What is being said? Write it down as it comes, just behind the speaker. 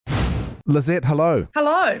Lizette, hello.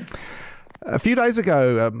 Hello. A few days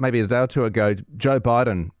ago, maybe a day or two ago, Joe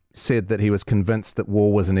Biden said that he was convinced that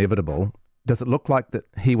war was inevitable. Does it look like that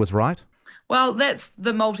he was right? Well, that's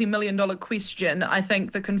the multi-million-dollar question. I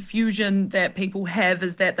think the confusion that people have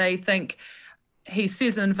is that they think he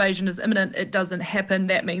says an invasion is imminent, it doesn't happen,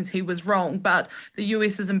 that means he was wrong. But the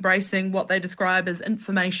US is embracing what they describe as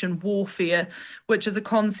information warfare, which is a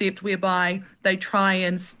concept whereby they try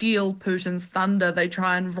and steal Putin's thunder, they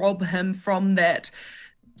try and rob him from that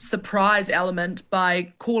surprise element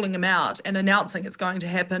by calling him out and announcing it's going to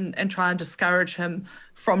happen and try and discourage him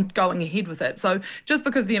from going ahead with it. So just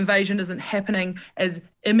because the invasion isn't happening as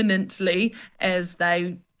imminently as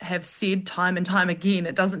they have said time and time again,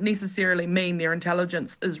 it doesn't necessarily mean their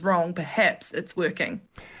intelligence is wrong. Perhaps it's working.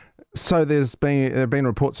 So there have been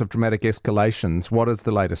reports of dramatic escalations. What is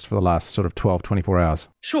the latest for the last sort of 12, 24 hours?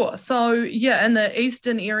 Sure. So, in the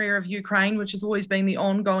eastern area of Ukraine, which has always been the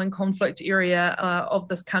ongoing conflict area of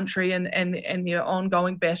this country and their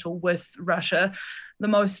ongoing battle with Russia, the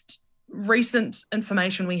most recent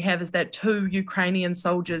information we have is that 2 Ukrainian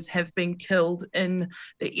soldiers have been killed in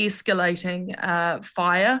the escalating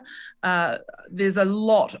fire. There's a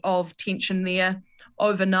lot of tension there.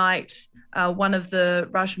 Overnight, one of the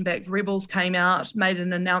Russian-backed rebels came out, made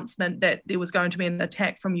an announcement that there was going to be an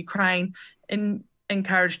attack from Ukraine, and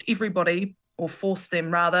encouraged everybody, or forced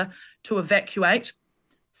them rather, to evacuate.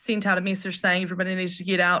 Sent out a message saying everybody needs to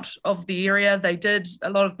get out of the area. They did. A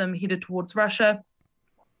lot of them headed towards Russia.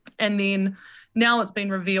 And then now it's been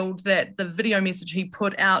revealed that the video message he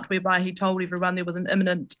put out, whereby he told everyone there was an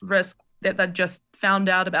imminent risk that they'd just found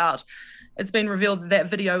out about, it's been revealed that that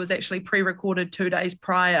video was actually pre-recorded 2 days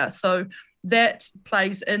prior. So that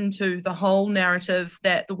plays into the whole narrative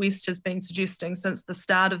that the West has been suggesting since the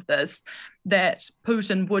start of this, that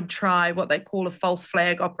Putin would try what they call a false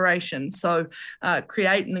flag operation. So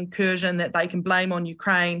create an incursion that they can blame on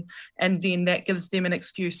Ukraine, and then that gives them an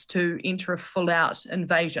excuse to enter a full-out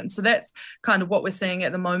invasion. So that's kind of what we're seeing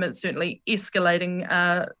at the moment, certainly an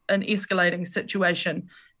escalating situation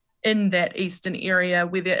in that eastern area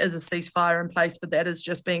where there is a ceasefire in place, but that is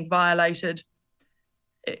just being violated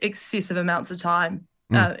excessive amounts of time,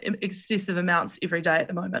 excessive amounts every day at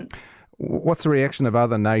the moment. What's the reaction of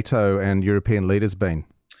other NATO and European leaders been?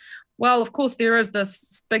 Well, of course, there is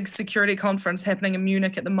this big security conference happening in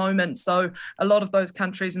Munich at the moment. So a lot of those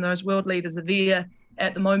countries and those world leaders are there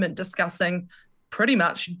at the moment discussing pretty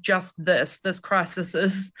much just this. This crisis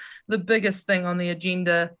is the biggest thing on the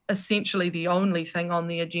agenda, essentially the only thing on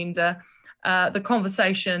the agenda. The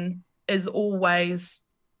conversation is always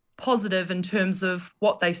positive in terms of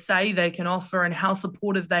what they say they can offer and how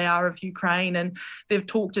supportive they are of Ukraine. And they've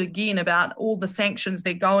talked again about all the sanctions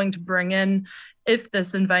they're going to bring in if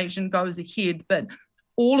this invasion goes ahead. But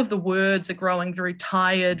all of the words are growing very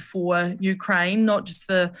tired for Ukraine, not just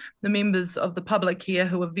for the members of the public here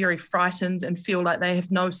who are very frightened and feel like they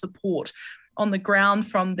have no support on the ground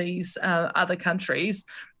from these other countries,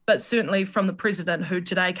 but certainly from the president, who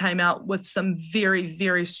today came out with some very,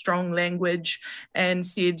 very strong language and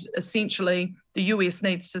said essentially the US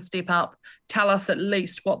needs to step up, tell us at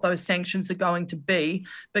least what those sanctions are going to be,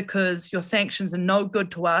 because your sanctions are no good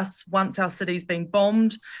to us once our city's been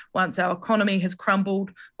bombed, once our economy has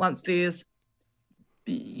crumbled, once there's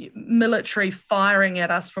military firing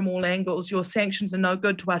at us from all angles. Your sanctions are no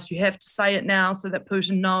good to us. You have to say it now so that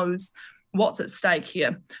Putin knows what's at stake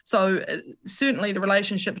here. So certainly the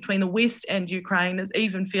relationship between the West and Ukraine is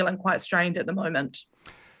even feeling quite strained at the moment.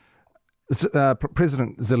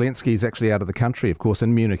 President Zelensky is actually out of the country, of course,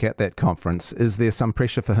 in Munich at that conference. Is there some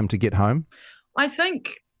pressure for him to get home? I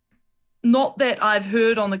think not that I've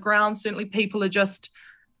heard on the ground. Certainly people are just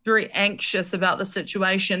very anxious about the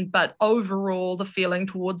situation, but overall the feeling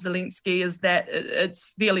towards Zelensky is that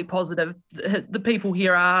it's fairly positive. The people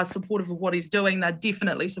here are supportive of what he's doing. They're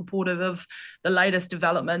definitely supportive of the latest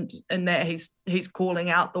development in that he's calling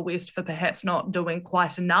out the West for perhaps not doing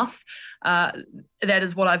quite enough. That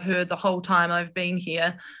is what I've heard the whole time I've been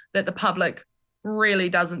here, that the public really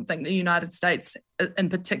doesn't think the United States in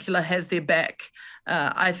particular has their back.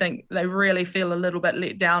 I think they really feel a little bit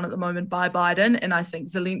let down at the moment by Biden. And I think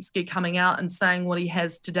Zelensky coming out and saying what he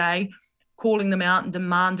has today, calling them out and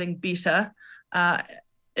demanding better,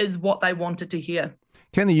 is what they wanted to hear.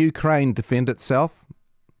 Can the Ukraine defend itself?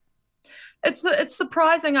 It's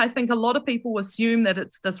surprising. I think a lot of people assume that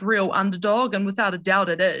it's this real underdog, and without a doubt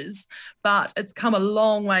it is, but it's come a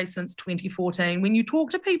long way since 2014. When you talk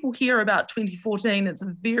to people here about 2014, it's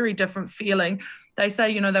a very different feeling. They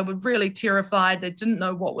say, they were really terrified. They didn't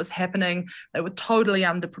know what was happening. They were totally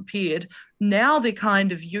underprepared. Now they're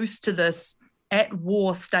kind of used to this at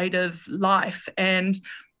war state of life, and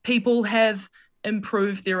People have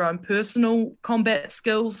improved their own personal combat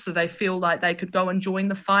skills, so they feel like they could go and join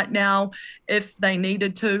the fight now if they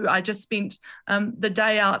needed to. I just spent the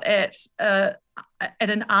day out at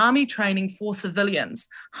an army training for civilians,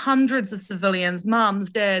 hundreds of civilians, mums,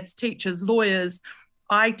 dads, teachers, lawyers,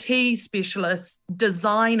 IT specialists,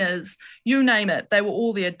 designers, you name it. They were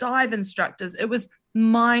all there, dive instructors. It was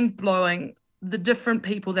mind-blowing, the different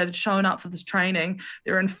people that had shown up for this training.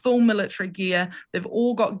 They're in full military gear. They've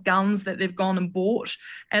all got guns that they've gone and bought,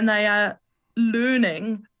 and they are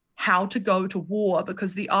learning how to go to war,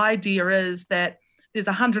 because the idea is that there's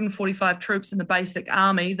 145 troops in the basic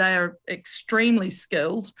army. They are extremely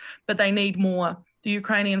skilled, but they need more. The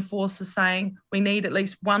Ukrainian force is saying we need at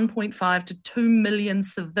least 1.5 to 2 million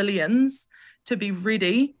civilians to be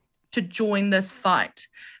ready to join this fight.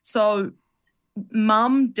 So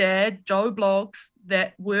mum, dad, Joe Bloggs,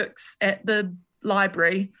 that works at the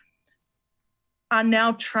library, are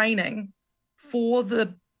now training for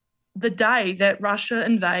the day that Russia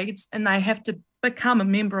invades, and they have to become a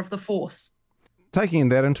member of the force. Taking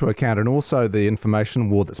that into account, and also the information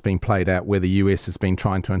war that's been played out where the US has been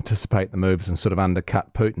trying to anticipate the moves and sort of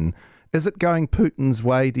undercut Putin, is it going Putin's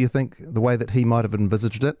way, do you think, the way that he might have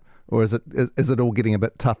envisaged it? Or is it all getting a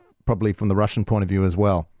bit tough, probably from the Russian point of view as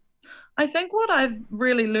well? I think what I've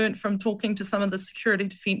really learned from talking to some of the security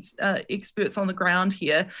defence experts on the ground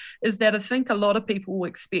here is that I think a lot of people will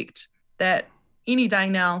expect that any day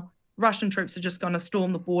now, Russian troops are just going to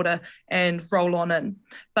storm the border and roll on in.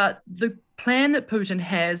 But the plan that Putin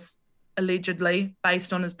has, allegedly,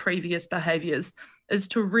 based on his previous behaviours, is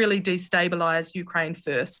to really destabilise Ukraine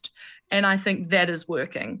first. And I think that is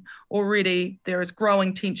working. Already there is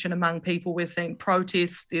growing tension among people. We're seeing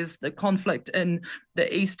protests. There's the conflict in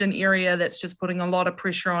the eastern area that's just putting a lot of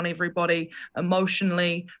pressure on everybody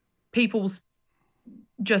emotionally. People's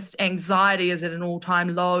just anxiety is at an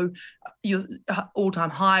all-time low, all-time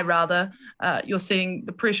high rather. You're seeing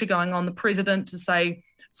the pressure going on the president to say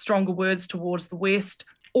stronger words towards the West.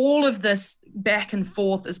 All of this back and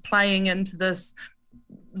forth is playing into this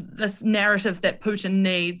narrative that Putin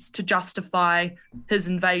needs to justify his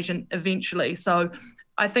invasion eventually. So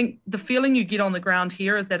I think the feeling you get on the ground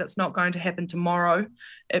here is that it's not going to happen tomorrow.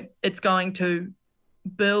 It's going to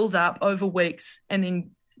build up over weeks, and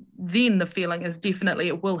then the feeling is definitely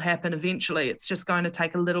it will happen eventually. It's just going to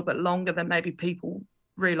take a little bit longer than maybe people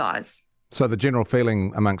realise. So the general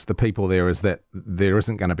feeling amongst the people there is that there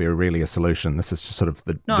isn't going to be really a solution. This is just sort of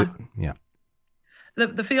yeah.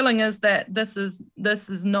 The feeling is that this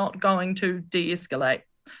is not going to de-escalate,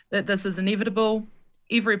 that this is inevitable.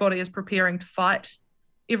 Everybody is preparing to fight.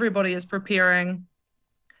 Everybody is preparing.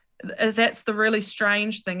 That's the really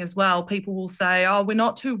strange thing as well. People will say, oh, we're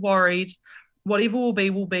not too worried. Whatever will be,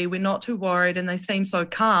 will be. We're not too worried. And they seem so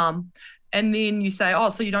calm. And then you say, oh,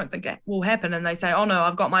 so you don't think it will happen? And they say, oh no,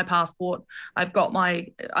 I've got my passport. I've got my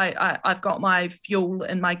fuel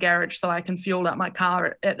in my garage, so I can fuel up my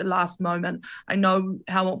car at the last moment. I know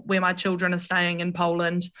where my children are staying in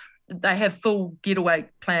Poland. They have full getaway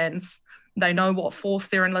plans. They know what force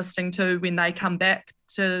they're enlisting to when they come back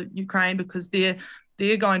to Ukraine, because they're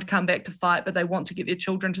going to come back to fight, but they want to get their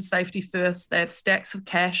children to safety first. They have stacks of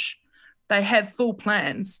cash. They have full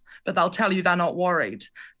plans, but they'll tell you they're not worried.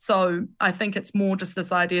 So I think it's more just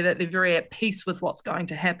this idea that they're very at peace with what's going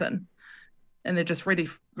to happen, and they're just ready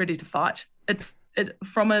to fight.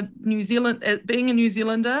 From a New Zealand, being a New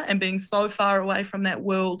Zealander and being so far away from that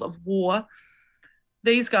world of war,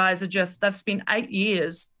 these guys they've spent 8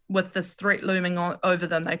 years with this threat looming over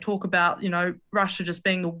them. They talk about, Russia just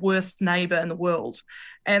being the worst neighbor in the world,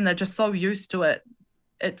 and they're just so used to it.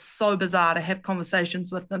 It's so bizarre to have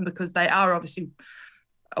conversations with them, because they are obviously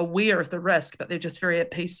aware of the risk, but they're just very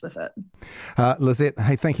at peace with it. Lizette,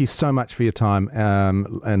 hey, thank you so much for your time,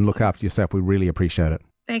 and look after yourself. We really appreciate it.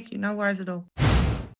 Thank you. No worries at all.